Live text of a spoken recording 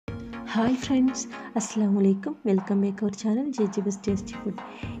Hi friends, അസ്സാം വലൈക്കും. Welcome back our channel ജെജി best tasty food.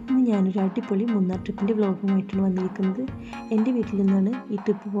 ഇന്ന് ഞാനൊരു അടിപൊളി മൂന്നാർ ട്രിപ്പിൻ്റെ വ്ളോഗുമായിട്ടാണ് വന്നിരിക്കുന്നത്. എൻ്റെ വീട്ടിൽ നിന്നാണ് ഈ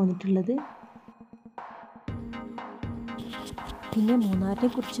ട്രിപ്പ് പോന്നിട്ടുള്ളത്. പിന്നെ മൂന്നാറിനെ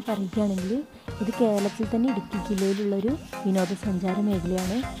കുറിച്ച് പറയുകയാണെങ്കിൽ ഇത് കേരളത്തിൽ തന്നെ ഇടുക്കി ജില്ലയിലുള്ളൊരു വിനോദസഞ്ചാര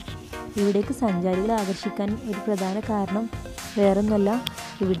മേഖലയാണ്. ഇവിടേക്ക് സഞ്ചാരികളെ ആകർഷിക്കാൻ ഒരു പ്രധാന കാരണം വേറൊന്നുമല്ല,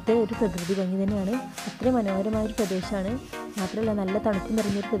 ഇവിടുത്തെ ഒരു പ്രകൃതി ഭംഗി തന്നെയാണ്. അത്രയും മനോഹരമായൊരു പ്രദേശമാണ്. മാത്രമല്ല നല്ല തണുപ്പ്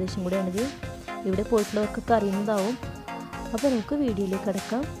നിറഞ്ഞൊരു പ്രദേശം കൂടെയാണിത്. ഇവിടെ പോയിട്ടുള്ളവർക്കൊക്കെ അറിയുന്നതാവും. അപ്പോൾ നമുക്ക് വീഡിയോയിലേക്ക്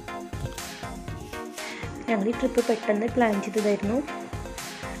കടക്കാം. ഞങ്ങൾ ഈ ട്രിപ്പ് പെട്ടെന്ന് പ്ലാൻ ചെയ്തതായിരുന്നു.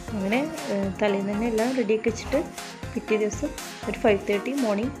 അങ്ങനെ തലേന്ന് തന്നെ എല്ലാം റെഡിയാക്കി വെച്ചിട്ട് പിറ്റേ ദിവസം ഒരു 5:30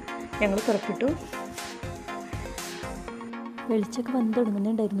 മോർണിംഗ് ഞങ്ങൾ പുറപ്പെട്ടു. വെളിച്ചമൊക്കെ വന്ന്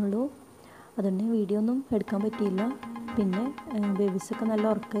തുടങ്ങുന്നുണ്ടായിരുന്നുള്ളൂ. അതുകൊണ്ട് വീഡിയോ ഒന്നും എടുക്കാൻ പറ്റിയില്ല. പിന്നെ ബേബീസൊക്കെ നല്ല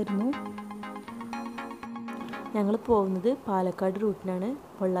ഉറക്കമായിരുന്നു. ഞങ്ങൾ പോകുന്നത് പാലക്കാട് റൂട്ടിനാണ്.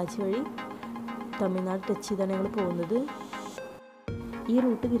 പൊള്ളാച്ചി വഴി തമിഴ്നാട് ടച്ച് ചെയ്താണ് ഞങ്ങൾ പോകുന്നത്. ഈ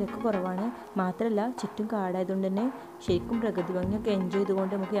റൂട്ട് തിരക്ക് കുറവാണ്. മാത്രമല്ല ചുറ്റും കാടായതുകൊണ്ട് തന്നെ ശരിക്കും പ്രകൃതി ഭംഗിയൊക്കെ എൻജോയ്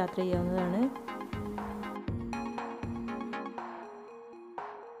ചെയ്തുകൊണ്ട് നമുക്ക് യാത്ര ചെയ്യാവുന്നതാണ്.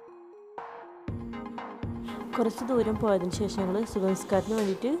 കുറച്ച് ദൂരം പോയതിന് ശേഷം ഞങ്ങൾ സുഖനിസ്കാരത്തിന്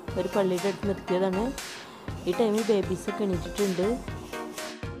വേണ്ടിയിട്ട് ഒരു പള്ളിയുടെ അടുത്ത് നിർത്തിയതാണ്. ഈ ടൈമിൽ ബേബീസൊക്കെ എണീറ്റിട്ടുണ്ട്.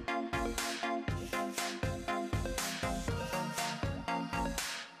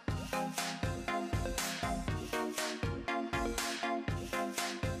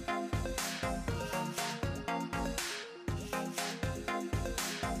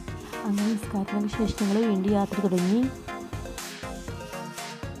 അങ്ങനെ നിസ്കാരത്തിന് ശേഷം ഞങ്ങൾ വീണ്ടും യാത്ര തുടങ്ങി.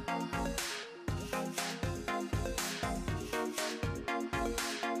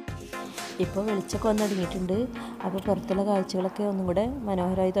 ഇപ്പോൾ വെളിച്ചമൊക്കെ വന്ന് തുടങ്ങിയിട്ടുണ്ട്. അപ്പോൾ പുറത്തുള്ള കാഴ്ചകളൊക്കെ ഒന്നും കൂടെ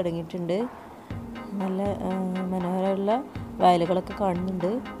മനോഹരമായി തുടങ്ങിയിട്ടുണ്ട്. നല്ല മനോഹരമുള്ള വയലുകളൊക്കെ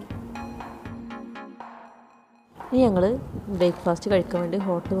കാണുന്നുണ്ട്. ഇനി ഞങ്ങൾ ബ്രേക്ക്ഫാസ്റ്റ് കഴിക്കാൻ വേണ്ടി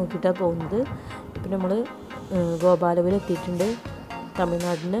ഹോട്ടൽ നോക്കിയിട്ടാണ് പോകുന്നത്. ഇപ്പം നമ്മൾ ഗോപാലപുരം എത്തിയിട്ടുണ്ട്.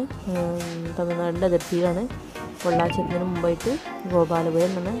 തമിഴ്നാടിൻ്റെ അതിർത്തിയിലാണ്. പൊള്ളാച്ചിയത്തിന് മുമ്പായിട്ട്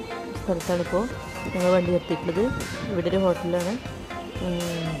ഗോപാലപുരം എന്ന സ്ഥലത്താണ് ഇപ്പോൾ ഞങ്ങൾ വണ്ടി നിർത്തിയിട്ടുള്ളത്. ഇവിടെ ഒരു ഹോട്ടലാണ്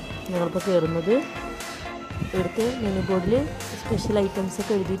ഞങ്ങളിപ്പോൾ കയറുന്നത്. ഇവിടുത്തെ മെനു ബോർഡിൽ സ്പെഷ്യൽ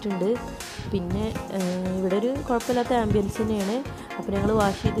ഐറ്റംസൊക്കെ എഴുതിയിട്ടുണ്ട്. പിന്നെ ഇവിടെ ഒരു കുഴപ്പമില്ലാത്ത ആംബിയൻസ് തന്നെയാണ്. അപ്പോൾ ഞങ്ങൾ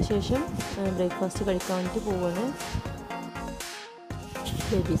വാഷ് ചെയ്ത ശേഷം ബ്രേക്ക്ഫാസ്റ്റ് കഴിക്കാൻ വേണ്ടിയിട്ട് പോവുകയാണ്.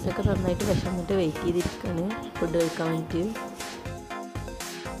 ബേബീസൊക്കെ നന്നായിട്ട് വിശന്നിട്ട് വെയിറ്റ് ചെയ്തിരിക്കുകയാണ് ഫുഡ് കഴിക്കാൻ വേണ്ടിയിട്ട്.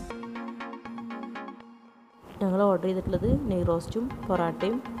 ഞങ്ങൾ ഓർഡർ ചെയ്തിട്ടുള്ളത് നെയ് റോസ്റ്റും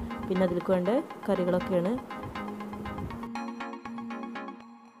പൊറാട്ടയും പിന്നെ അതിലേക്ക് വേണ്ട കറികളൊക്കെയാണ്.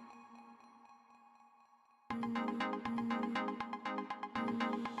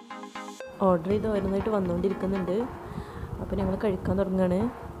 ഓർഡർ ചെയ്ത് ഓരോന്നായിട്ട് വന്നുകൊണ്ടിരിക്കുന്നുണ്ട്. അപ്പോൾ ഞങ്ങൾ കഴിക്കാൻ തുടങ്ങുകയാണ്.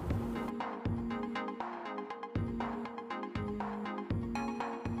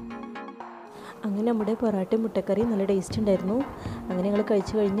 അങ്ങനെ നമ്മുടെ പൊറാട്ടയും മുട്ടക്കറിയും നല്ല ടേസ്റ്റ് ഉണ്ടായിരുന്നു. അങ്ങനെ ഞങ്ങൾ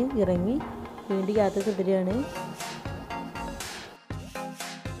കഴിച്ച് കഴിഞ്ഞ് ഇറങ്ങി വീണ്ടും യാത്ര തുടരുകയാണ്.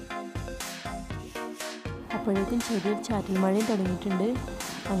 അപ്പോഴേക്കും ചെറിയൊരു ചാറ്റൽ മഴയും തുടങ്ങിയിട്ടുണ്ട്.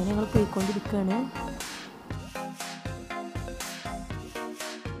 അങ്ങനെ ഞങ്ങൾ പോയിക്കൊണ്ടിരിക്കുകയാണ്.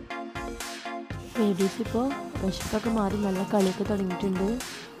 ബേബീസ് ഇപ്പോൾ വിശപ്പൊക്കെ മാറി നല്ല കളിയൊക്കെ തുടങ്ങിയിട്ടുണ്ട്.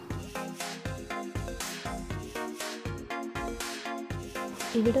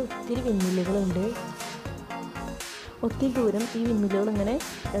 ഇവിടെ ഒത്തിരി വിൻമില്ലുകളുണ്ട്. ഒത്തിരി ദൂരം ഈ വിൻമില്ലുകൾ ഇങ്ങനെ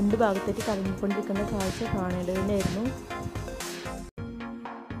രണ്ട് ഭാഗത്തേക്ക് കറങ്ങിക്കൊണ്ടിരിക്കുന്ന കാഴ്ച കാണേണ്ടത് തന്നെയായിരുന്നു.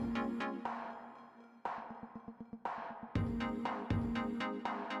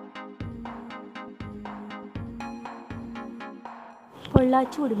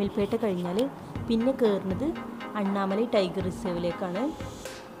 പൊള്ളാച്ചി ഉടുമ്പൽപേട്ട കഴിഞ്ഞാൽ പിന്നെ കയറുന്നത് അണ്ണാമലൈ ടൈഗർ റിസർവിലേക്കാണ്.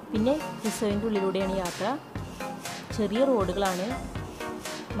 പിന്നെ റിസർവിൻ്റെ ഉള്ളിലൂടെയാണ് യാത്ര. ചെറിയ റോഡുകളാണ്.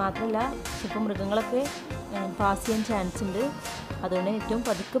 മാത്രമല്ല ചിലപ്പോൾ മൃഗങ്ങളൊക്കെ പാസ് ചെയ്യാൻ ചാൻസ് ഉണ്ട്. അതുകൊണ്ട് ഏറ്റവും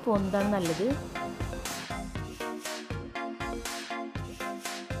പതുക്കെ പോകുന്നതാണ് നല്ലത്.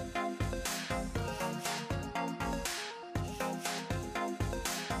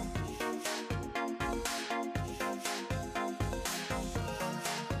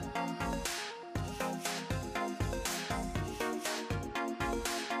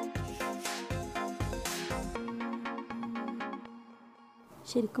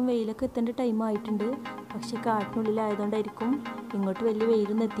 ശരിക്കും വെയിലൊക്കെ എത്തേണ്ട ടൈം ആയിട്ടുണ്ട്. പക്ഷെ കാട്ടിനുള്ളിലായതുകൊണ്ടായിരിക്കും ഇങ്ങോട്ട് വലിയ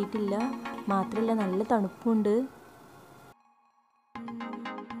വെയിലൊന്നും എത്തിയിട്ടില്ല. മാത്രമല്ല നല്ല തണുപ്പുണ്ട്.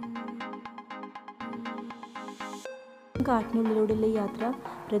 കാട്ടിനുള്ളിലൂടെയുള്ള യാത്ര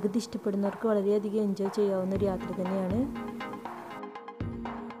പ്രകൃതി ഇഷ്ടപ്പെടുന്നവർക്ക് വളരെയധികം എൻജോയ് ചെയ്യാവുന്ന ഒരു യാത്ര തന്നെയാണ്.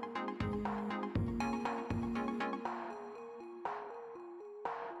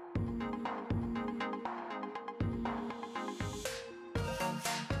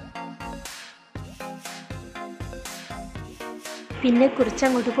 പിന്നെ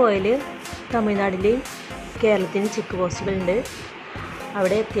കുറച്ചങ്ങോട്ട് പോയാൽ തമിഴ്നാട്ടിൽ കേരളത്തിന് ചെക്ക് പോസ്റ്റുകളുണ്ട്.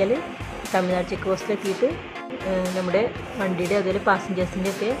 അവിടെ എത്തിയാൽ തമിഴ്നാട് ചെക്ക് പോസ്റ്റിലെത്തിയിട്ട് നമ്മുടെ വണ്ടിയുടെ അതുപോലെ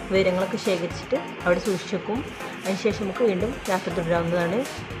പാസഞ്ചേഴ്സിൻ്റെ ഒക്കെ വിവരങ്ങളൊക്കെ ശേഖരിച്ചിട്ട് അവിടെ സൂക്ഷിച്ച് വെക്കും. അതിനുശേഷം നമുക്ക് വീണ്ടും യാത്ര തുടരാവുന്നതാണ്.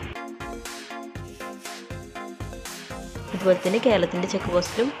 അതുപോലെ തന്നെ കേരളത്തിൻ്റെ ചെക്ക്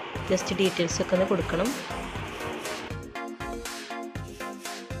പോസ്റ്റിലും ജസ്റ്റ് ഡീറ്റെയിൽസൊക്കെ ഒന്ന് കൊടുക്കണം.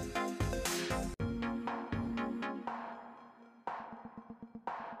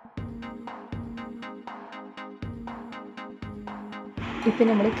 ഇപ്പം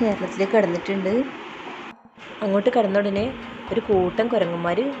നമ്മൾ കേരളത്തിലേക്ക് കടന്നിട്ടുണ്ട്. അങ്ങോട്ട് കടന്ന ഉടനെ ഒരു കൂട്ടം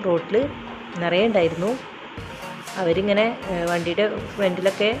കുരങ്ങന്മാർ റോട്ടിൽ നിറയെ ഉണ്ടായിരുന്നു. അവരിങ്ങനെ വണ്ടിയുടെ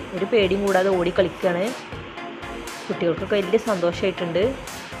ഫ്രണ്ടിലൊക്കെ ഒരു പേടിയും കൂടാതെ ഓടി കളിക്കുകയാണ്. കുട്ടികൾക്കൊക്കെ വലിയ സന്തോഷമായിട്ടുണ്ട്.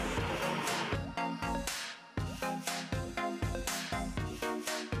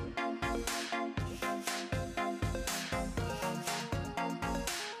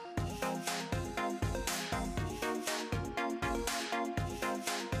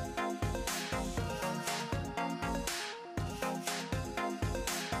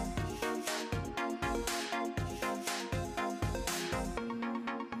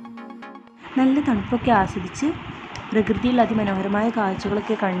 നല്ല തണുപ്പൊക്കെ ആസ്വദിച്ച് പ്രകൃതിയിൽ അതിമനോഹരമായ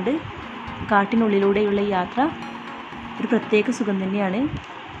കാഴ്ചകളൊക്കെ കണ്ട് കാട്ടിനുള്ളിലൂടെയുള്ള ഈ യാത്ര ഒരു പ്രത്യേക സുഖം തന്നെയാണ്.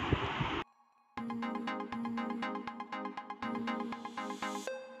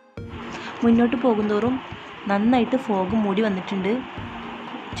 മുന്നോട്ട് പോകുന്തോറും നന്നായിട്ട് ഫോഗ് മൂടി വന്നിട്ടുണ്ട്.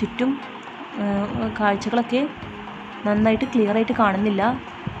 ചുറ്റും കാഴ്ചകളൊക്കെ നന്നായിട്ട് ക്ലിയറായിട്ട് കാണുന്നില്ല.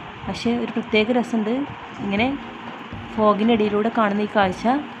 പക്ഷേ ഒരു പ്രത്യേക രസമുണ്ട് ഇങ്ങനെ ഫോഗിനിടയിലൂടെ കാണുന്ന ഈ കാഴ്ച.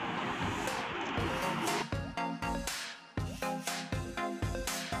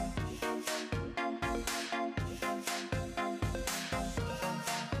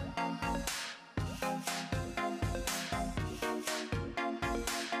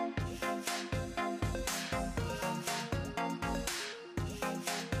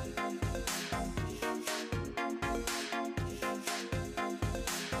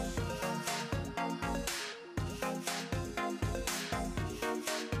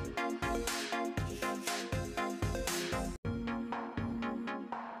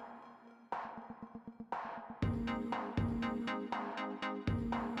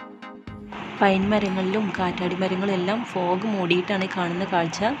 പൈൻ മരങ്ങളിലും കാറ്റാടി മരങ്ങളും എല്ലാം ഫോഗ് മൂടിയിട്ടാണ് കാണുന്ന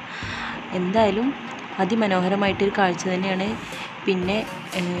കാഴ്ച. എന്തായാലും അതിമനോഹരമായിട്ടൊരു കാഴ്ച തന്നെയാണ്. പിന്നെ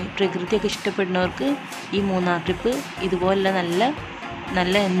പ്രകൃതിയൊക്കെ ഇഷ്ടപ്പെടുന്നവർക്ക് ഈ മൂന്നാർ ട്രിപ്പ് ഇതുപോലെ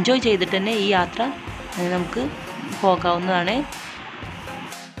നല്ല എൻജോയ് ചെയ്തിട്ട് തന്നെ ഈ യാത്ര നമുക്ക് പോകാവുന്നതാണ്.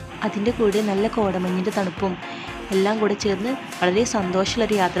 അതിൻ്റെ കൂടെ നല്ല കോടമഞ്ഞിൻ്റെ തണുപ്പും എല്ലാം കൂടെ ചേർന്ന് വളരെ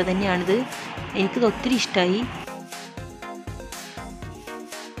സന്തോഷമുള്ളൊരു യാത്ര തന്നെയാണിത്. എനിക്കത് ഒത്തിരി ഇഷ്ടമായി.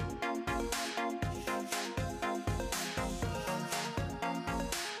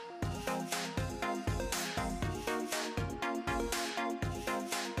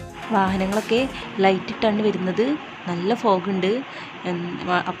 വാഹനങ്ങളൊക്കെ ലൈറ്റിട്ടാണ് വരുന്നത്. നല്ല ഫോഗുണ്ട്.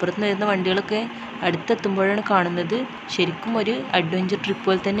 അപ്പുറത്ത് വരുന്ന വണ്ടികളൊക്കെ അടുത്തെത്തുമ്പോഴാണ് കാണുന്നത്. ശരിക്കും ഒരു അഡ്വഞ്ചർ ട്രിപ്പ്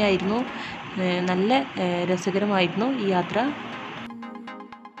പോലെ തന്നെ ആയിരുന്നു. നല്ല രസകരമായിരുന്നു ഈ യാത്ര.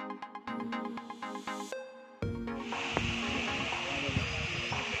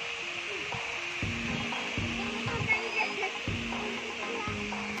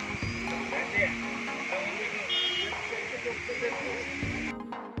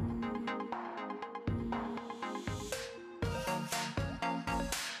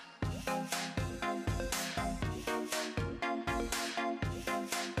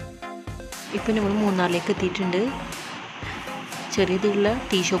 ഇപ്പം നമ്മൾ മൂന്നാറിലേക്ക് എത്തിയിട്ടുണ്ട്. ചെറിയ രീതിയിലുള്ള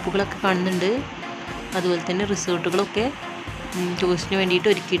ടീ ഷോപ്പുകളൊക്കെ കാണുന്നുണ്ട്. അതുപോലെ തന്നെ റിസോർട്ടുകളൊക്കെ ടൂറിസ്റ്റിന് വേണ്ടിയിട്ട്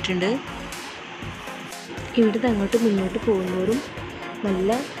ഒരുക്കിയിട്ടുണ്ട്. ഇവിടുത്തെ അങ്ങോട്ട് മുന്നോട്ട് പോകുന്നവരും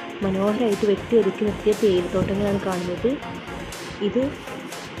നല്ല മനോഹരമായിട്ട് വെട്ടിയൊരുക്കി നിർത്തിയ തേയിലത്തോട്ടങ്ങളാണ് കാണുന്നത്. ഇത്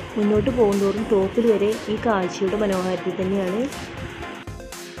മുന്നോട്ട് പോകുന്നതോറും ടോപ്പിൽ വരെ ഈ കാഴ്ചയുടെ മനോഹാരിത തന്നെയാണ്.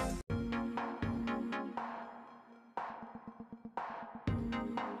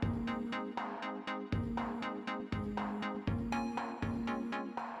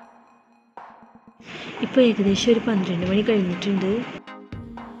 ഇപ്പോൾ ഏകദേശം ഒരു 12 മണി കഴിഞ്ഞിട്ടുണ്ട്.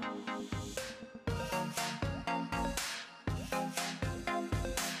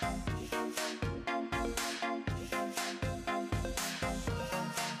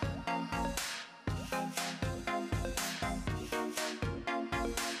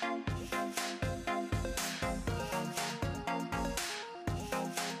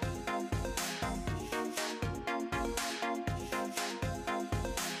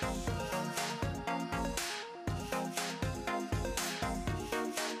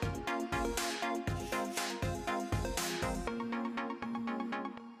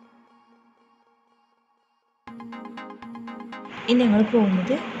 ഇനി ഞങ്ങൾ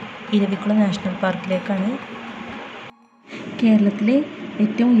പോകുന്നത് ഇരവിക്കുളം നാഷണൽ പാർക്കിലേക്കാണ്. കേരളത്തിലെ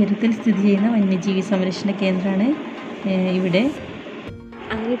ഏറ്റവും ഉയരത്തിൽ സ്ഥിതി ചെയ്യുന്ന വന്യജീവി സംരക്ഷണ കേന്ദ്രമാണ് ഇവിടെ.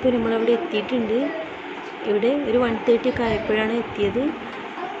 അങ്ങനെ ഇപ്പോൾ നമ്മളവിടെ എത്തിയിട്ടുണ്ട്. ഇവിടെ ഒരു 1:30 ഒക്കെ ആയപ്പോഴാണ് എത്തിയത്.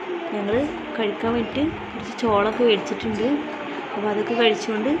 ഞങ്ങൾ കഴിക്കാൻ വേണ്ടിയിട്ട് കുറച്ച് ചോളൊക്കെ മേടിച്ചിട്ടുണ്ട്. അപ്പോൾ അതൊക്കെ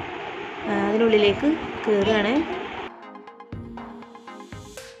കഴിച്ചുകൊണ്ട് അതിനുള്ളിലേക്ക് കയറുകയാണ്.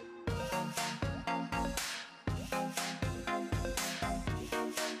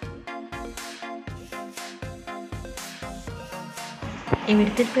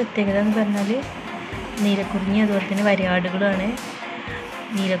 ഇവിടുത്തെ പ്രത്യേകത എന്ന് പറഞ്ഞാൽ നീലക്കുറിഞ്ഞി അതുപോലെ തന്നെ വരയാടുകളാണ്.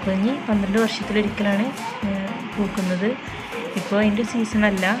 നീലക്കുറിഞ്ഞി 12 വർഷത്തിലൊരിക്കലാണ് പൂക്കുന്നത്. ഇപ്പോൾ അതിൻ്റെ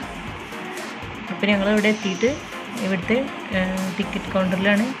സീസണല്ല. അപ്പോൾ ഞങ്ങളിവിടെ എത്തിയിട്ട് ഇവിടുത്തെ ടിക്കറ്റ്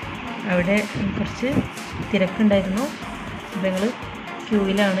കൗണ്ടറിലാണ്. അവിടെ കുറച്ച് തിരക്കുണ്ടായിരുന്നു. അപ്പോൾ ഞങ്ങൾ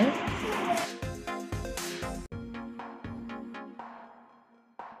ക്യൂവിലാണ്.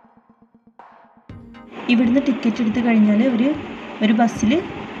 ഇവിടുന്ന് ടിക്കറ്റ് എടുത്ത് കഴിഞ്ഞാൽ ഒരു ബസ്സിൽ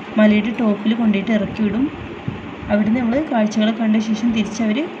മലയുടെ ടോപ്പിൽ കൊണ്ടുപോയിട്ട് ഇറക്കി വിടും. അവിടുന്ന് നമ്മൾ കാഴ്ചകളെ കണ്ട ശേഷം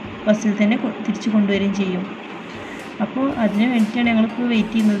തിരിച്ചവർ ബസ്സിൽ തന്നെ തിരിച്ചു കൊണ്ടുവരികയും ചെയ്യും. അപ്പോൾ അതിന് വേണ്ടിയിട്ടാണ് ഞങ്ങളിപ്പോൾ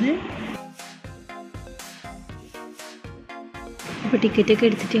വെയിറ്റ് ചെയ്യുന്നത്. അപ്പോൾ ടിക്കറ്റൊക്കെ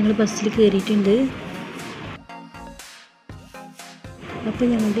എടുത്തിട്ട് ഞങ്ങൾ ബസ്സിൽ കയറിയിട്ടുണ്ട്. അപ്പോൾ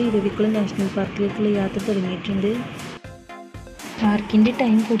ഞങ്ങളുടെ ഇരവിക്കുളം നാഷണൽ പാർക്കിലേക്കുള്ള യാത്ര തുടങ്ങിയിട്ടുണ്ട്. പാർക്കിൻ്റെ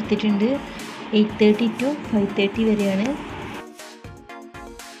ടൈം കൊടുത്തിട്ടുണ്ട് 8:30 to 5:30 വരെയാണ്.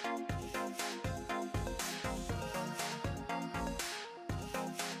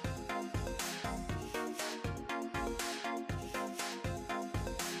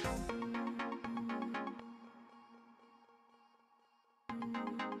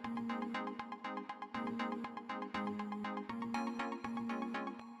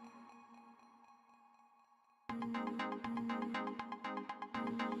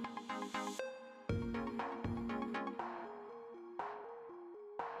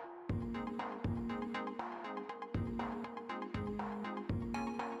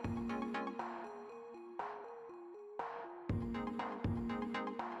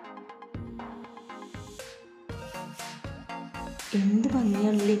 എന്ത്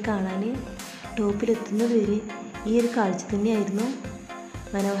ഭംഗിയാണല്ലേ കാണാൻ. ടോപ്പിലെത്തുന്നത് വരെ ഈ ഒരു കാഴ്ച തന്നെയായിരുന്നു.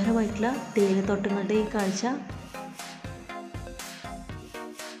 മനോഹരമായിട്ടുള്ള തേയിലത്തോട്ടങ്ങളുടെ ഈ കാഴ്ച.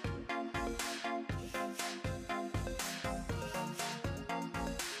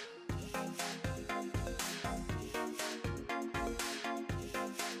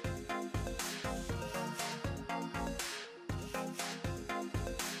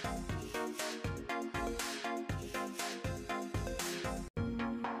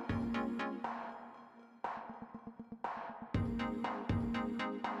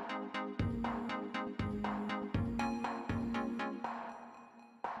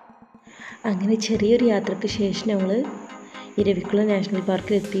 അങ്ങനെ ചെറിയൊരു യാത്രയ്ക്ക് ശേഷം ഞങ്ങൾ ഇരവിക്കുളം നാഷണൽ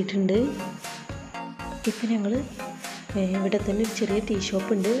പാർക്കിൽ എത്തിയിട്ടുണ്ട്. ഇപ്പം ഞങ്ങൾ ഇവിടെ തന്നെ ഒരു ചെറിയ ടീ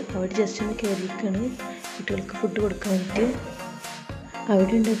ഷോപ്പ് ഉണ്ട്. അവിടെ ജസ്റ്റ് ഒന്ന് കയറിയിരിക്കുകയാണ് കുട്ടികൾക്ക് ഫുഡ് കൊടുക്കാൻ വേണ്ടിയിട്ട്.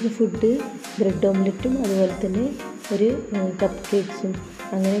 അവിടെ ഉണ്ടാക്കുന്ന ഫുഡ് ബ്രെഡ് ഓംലെറ്റും അതുപോലെ തന്നെ ഒരു കപ്പ് കേക്ക്സും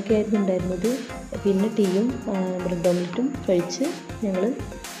അങ്ങനെയൊക്കെ ആയിരുന്നു ഉണ്ടായിരുന്നത്. പിന്നെ ടീയും ബ്രെഡ് ഓംലെറ്റും കഴിച്ച് ഞങ്ങൾ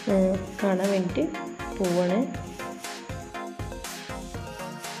കാണാൻ വേണ്ടിയിട്ട് പോവുകയാണ്.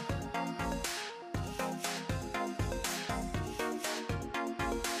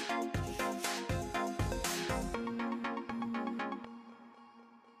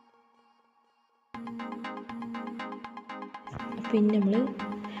 പിന്നെ നമ്മൾ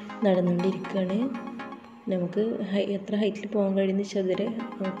നടന്നുകൊണ്ടിരിക്കുകയാണ്. നമുക്ക് എത്ര ഹൈറ്റിൽ പോകാൻ കഴിയുന്ന വെച്ചാൽ അതുവരെ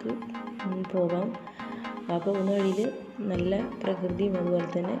നമുക്ക് പോകാം. ആ പോകുന്ന വഴിയിൽ നല്ല പ്രകൃതിയും അതുപോലെ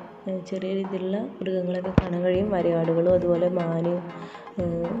തന്നെ ചെറിയ രീതിയിലുള്ള മൃഗങ്ങളൊക്കെ കാണാൻ കഴിയും. വരയാടുകളും അതുപോലെ മാന്,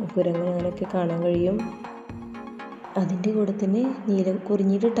 കുരങ്ങ് അങ്ങനെയൊക്കെ കാണാൻ കഴിയും. അതിൻ്റെ കൂടെ തന്നെ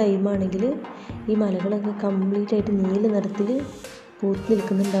കുറിഞ്ഞിയുടെ ടൈമാണെങ്കിൽ ഈ മലകളൊക്കെ കംപ്ലീറ്റ് ആയിട്ട് നീല നിറത്തിൽ പൂത്ത്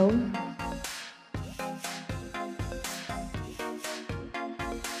നിൽക്കുന്നുണ്ടാവും.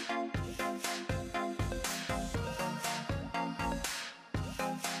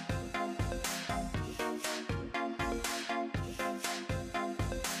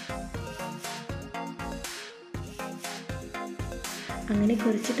 അങ്ങനെ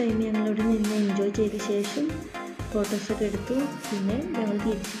കുറച്ച് ടൈം ഞങ്ങളവിടെ നിന്ന് എൻജോയ് ചെയ്ത ശേഷം ഫോട്ടോസൊക്കെ എടുത്തു. പിന്നെ ഞങ്ങൾ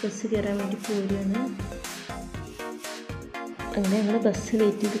തിരിച്ച് ബസ് കയറാൻ വേണ്ടി പോവുകയാണ്. അങ്ങനെ ഞങ്ങൾ ബസ്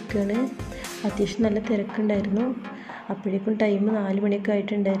വെയിറ്റ് ചെയ്ത് നിൽക്കുകയാണ്. അത്യാവശ്യം നല്ല തിരക്കുണ്ടായിരുന്നു. അപ്പോഴേക്കും ടൈം 4 മണിയൊക്കെ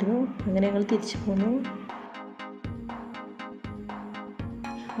ആയിട്ടുണ്ടായിരുന്നു. അങ്ങനെ ഞങ്ങൾ തിരിച്ചു പോന്നു.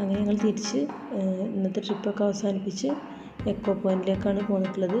 അങ്ങനെ ഞങ്ങൾ തിരിച്ച് ഇന്നത്തെ ട്രിപ്പൊക്കെ അവസാനിപ്പിച്ച് എക്കോ പോയിൻറ്റിലേക്കാണ്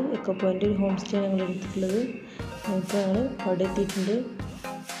പോന്നിട്ടുള്ളത്. എക്കോ പോയിൻ്റ് ഒരു ഹോം സ്റ്റേ ഞങ്ങൾ എടുത്തിട്ടുള്ളത്. ഇപ്പോൾ ഞങ്ങൾ അവിടെ എത്തിയിട്ടുണ്ട്.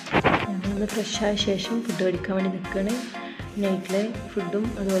 ഞങ്ങളൊന്ന് ഫ്രഷായ ശേഷം ഫുഡ് കഴിക്കാൻ വേണ്ടി നിൽക്കുകയാണ്. നൈറ്റിലെ ഫുഡും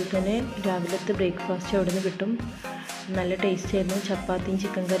അതുപോലെ തന്നെ രാവിലത്തെ ബ്രേക്ക്ഫാസ്റ്റ് അവിടെ നിന്ന് കിട്ടും. നല്ല ടേസ്റ്റ് ആയിരുന്നു. ചപ്പാത്തിയും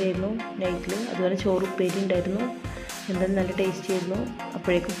ചിക്കൻ കറി ആയിരുന്നു നൈറ്റിൽ. അതുപോലെ ചോറ് ഉപ്പേരി ഉണ്ടായിരുന്നു. എന്തായാലും നല്ല ടേസ്റ്റ് ആയിരുന്നു.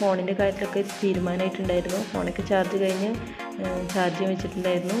 അപ്പോഴേക്കും ഫോണിൻ്റെ കാര്യത്തിലൊക്കെ തീരുമാനമായിട്ടുണ്ടായിരുന്നു. ഫോണൊക്കെ ചാർജ് കഴിഞ്ഞ് ചാർജ് ചെയ്യാൻ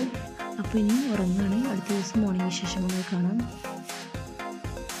വെച്ചിട്ടുണ്ടായിരുന്നു. അപ്പോൾ ഇനി ഉറങ്ങാണ്. അടുത്ത ദിവസം മോർണിംഗ് വിശേഷങ്ങൾ കാണാം.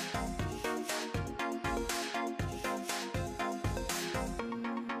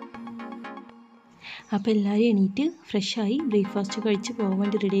 അപ്പോൾ എല്ലാവരും എണീറ്റ് ഫ്രഷായി ബ്രേക്ക്ഫാസ്റ്റ് കഴിച്ച് പോകാൻ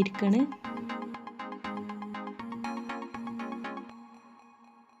വേണ്ടി റെഡി ആയിരിക്കുകയാണ്.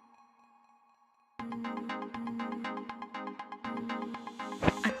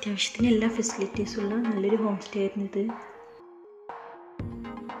 അത്യാവശ്യത്തിന് എല്ലാ ഫെസിലിറ്റീസുള്ള നല്ലൊരു ഹോം സ്റ്റേ ആയിരുന്നു ഇത്.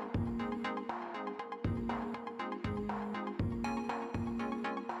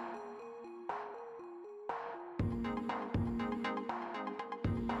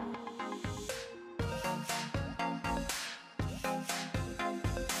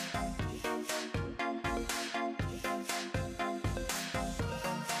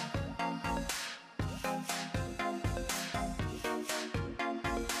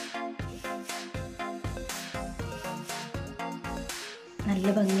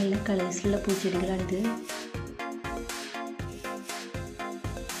 നല്ല ഭംഗിയുള്ള കളേഴ്സിലുള്ള പൂച്ചെടികളാണിത്.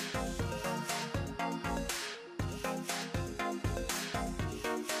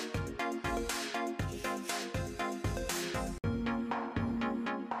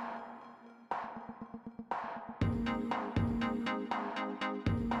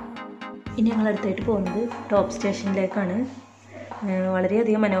 ഇനി ഞങ്ങൾ അടുത്തായിട്ട് പോകുന്നത് ടോപ്പ് സ്റ്റേഷനിലേക്കാണ്.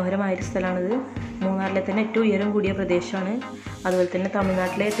 വളരെയധികം മനോഹരമായൊരു സ്ഥലമാണിത്. മൂന്നാറിലെ തന്നെ ഏറ്റവും ഉയരം കൂടിയ പ്രദേശമാണ്. അതുപോലെ തന്നെ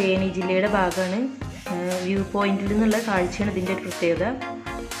തമിഴ്നാട്ടിലെ തേനി ജില്ലയുടെ ഭാഗമാണ്. വ്യൂ പോയിന്റിൽ നിന്നുള്ള കാഴ്ചയാണ് ഇതിൻ്റെ ഒരു പ്രത്യേകത.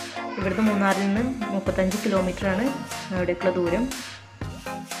 ഇവിടുന്ന് മൂന്നാറിൽ നിന്ന് 35 കിലോമീറ്ററാണ് അവിടേക്കുള്ള ദൂരം.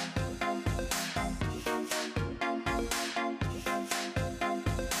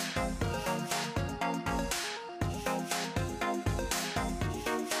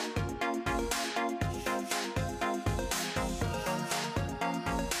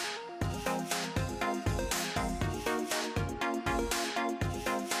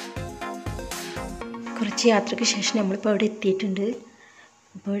 കുറച്ച് യാത്രയ്ക്ക് ശേഷം നമ്മളിപ്പോൾ അവിടെ എത്തിയിട്ടുണ്ട്.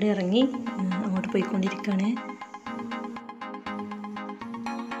 അപ്പോൾ ഇവിടെ ഇറങ്ങി അങ്ങോട്ട് പോയിക്കൊണ്ടിരിക്കുകയാണ്.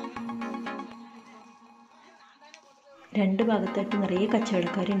 രണ്ട് ഭാഗത്തായിട്ട് നിറയെ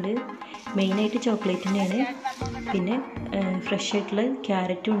കച്ചവടക്കാരുണ്ട്. മെയിനായിട്ട് ചോക്ലേറ്റ് തന്നെയാണ്. പിന്നെ ഫ്രഷ് ആയിട്ടുള്ള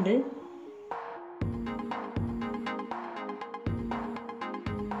ക്യാരറ്റും ഉണ്ട്.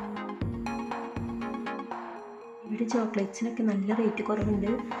 ഇവിടെ ചോക്ലേറ്റ്സിനൊക്കെ നല്ല റേറ്റ്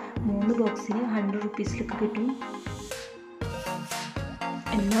കുറവുണ്ട്. 3 ബോക്സിന് 100 റുപ്പീസിലൊക്കെ കിട്ടും.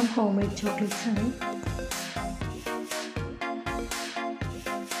 എല്ലാം ഹോം മെയ്ഡ് ചോക്ലേറ്റ്സ് ആണ്.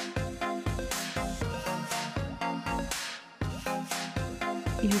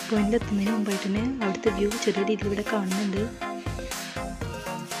 വ്യൂ പോയിന്റിൽ എത്തുന്നതിന് മുമ്പായിട്ട് തന്നെ അവിടുത്തെ വ്യൂ ചെറിയ രീതിയിൽ ഇവിടെ കാണുന്നുണ്ട്.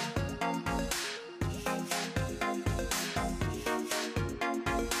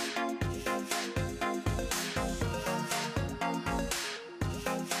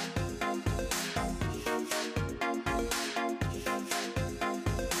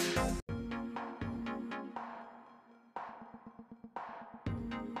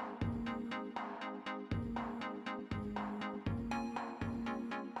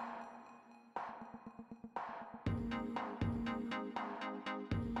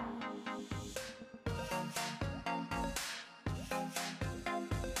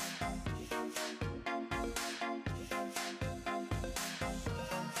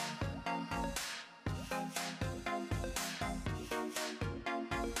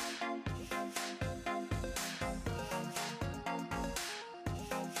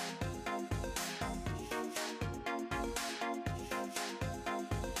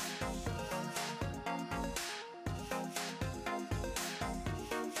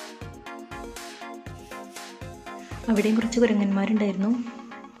 അവിടെയും കുറച്ച് കുരങ്ങന്മാരുണ്ടായിരുന്നു.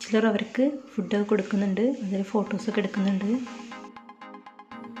 ചിലർ അവർക്ക് ഫുഡൊക്കെ കൊടുക്കുന്നുണ്ട്. അതിൽ ഫോട്ടോസൊക്കെ എടുക്കുന്നുണ്ട്.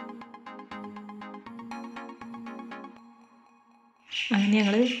 അങ്ങനെ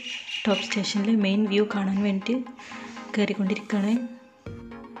ഞങ്ങൾ ടോപ്പ് സ്റ്റേഷനിലെ മെയിൻ വ്യൂ കാണാൻ വേണ്ടി കയറിക്കൊണ്ടിരിക്കുകയാണ്.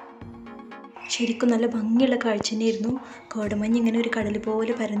 ശരിക്കും നല്ല ഭംഗിയുള്ള കാഴ്ച തന്നെയായിരുന്നു. കോടമഞ്ഞ് ഇങ്ങനെ ഒരു കടൽ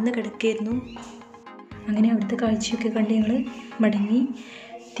പോലെ പരന്ന് കിടക്കുകയായിരുന്നു. അങ്ങനെ അവിടുത്തെ കാഴ്ചയൊക്കെ കണ്ട് ഞങ്ങൾ മടങ്ങി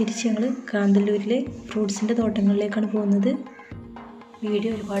തിരിച്ച് ഞങ്ങൾ കാന്തല്ലൂരിലെ ഫ്രൂട്ട്സിൻ്റെ തോട്ടങ്ങളിലേക്കാണ് പോകുന്നത്.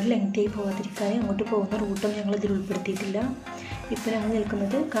 വീഡിയോ ഒരുപാട് ലെങ്തായി പോകാതിരിക്കാൻ അങ്ങോട്ട് പോകുന്ന റൂട്ടും ഞങ്ങൾ ഇതിൽ ഉൾപ്പെടുത്തിയിട്ടില്ല. ഇപ്പോൾ ഞങ്ങൾ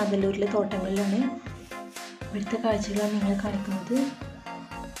നിൽക്കുന്നത് കാന്തല്ലൂരിലെ തോട്ടങ്ങളിലാണ്. ഇവിടുത്തെ കാഴ്ചകളാണ് നിങ്ങളെ കാണിക്കുന്നത്.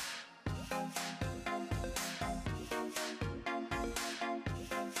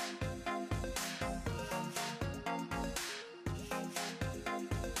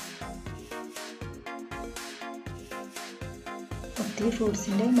 ഒത്തിരി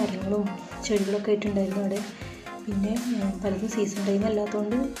ഫ്രൂട്ട്സിൻ്റെ മരങ്ങളും ചെടികളൊക്കെ ആയിട്ടുണ്ടായിരുന്നു അവിടെ. പിന്നെ പലതും സീസൺ ടൈം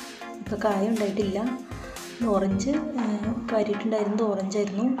അല്ലാത്തതുകൊണ്ട് ഇപ്പോൾ കായ ഉണ്ടായിട്ടില്ല. ഓറഞ്ച് കാര്യമായിട്ടുണ്ടായിരുന്നത്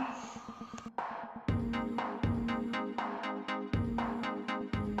ഓറഞ്ചായിരുന്നു.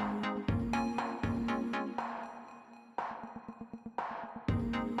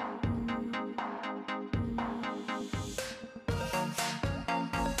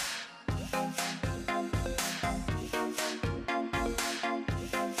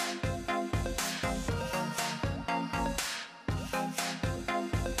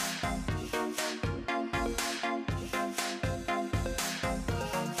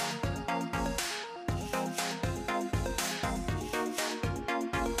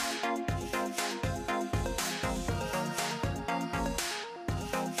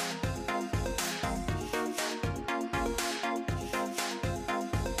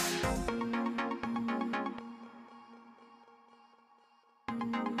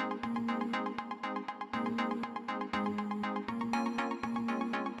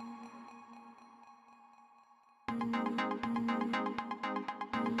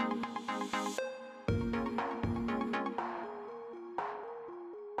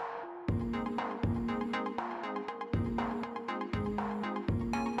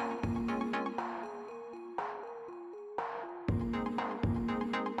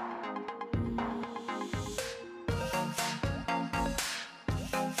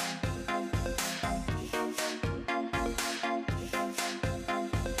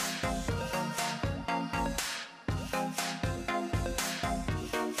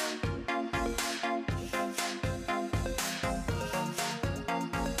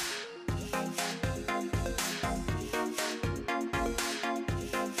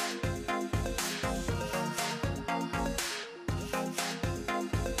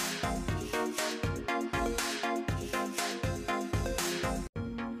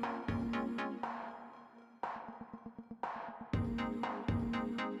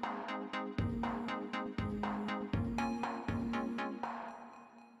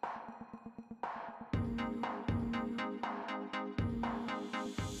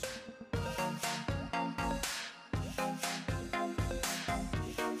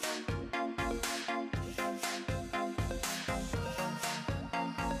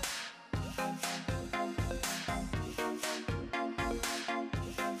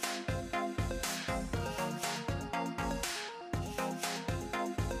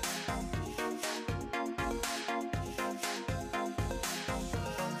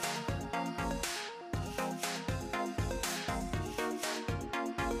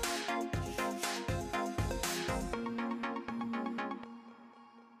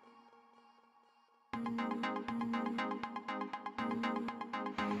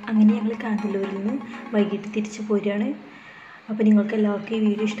 അങ്ങനെ ഞങ്ങൾ കാന്തല്ലൂരിൽ നിന്ന് വൈകിട്ട് തിരിച്ച് പോരുകയാണ്. അപ്പോൾ നിങ്ങൾക്ക് എല്ലാവർക്കും ഈ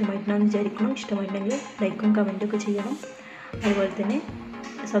വീഡിയോ ഇഷ്ടമായിട്ടുണ്ടെന്ന് വിചാരിക്കണം. ഇഷ്ടമായിട്ടുണ്ടെങ്കിൽ ലൈക്കും കമൻറ്റും ഒക്കെ ചെയ്യണം. അതുപോലെ തന്നെ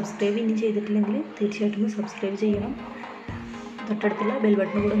സബ്സ്ക്രൈബ് ഇനി ചെയ്തിട്ടില്ലെങ്കിൽ തീർച്ചയായിട്ടും സബ്സ്ക്രൈബ് ചെയ്യണം. തൊട്ടടുത്തുള്ള ബെൽ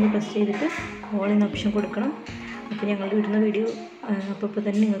ബട്ടൺ കൂടെ ഒന്ന് പ്രസ് ചെയ്തിട്ട് ഓൾ എന്ന ഓപ്ഷൻ കൊടുക്കണം. അപ്പോൾ ഞങ്ങൾ ഇടുന്ന വീഡിയോ അപ്പോൾ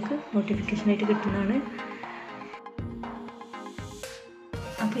തന്നെ നിങ്ങൾക്ക് നോട്ടിഫിക്കേഷനായിട്ട് കിട്ടുന്നതാണ്.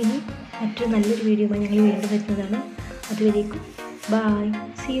 അപ്പോൾ ഇനി മറ്റൊരു നല്ലൊരു വീഡിയോയുമായി ഞങ്ങൾ വീണ്ടും വരുന്നതാണ്. അതുവരേക്കും bye.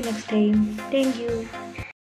 See you next time. Thank you.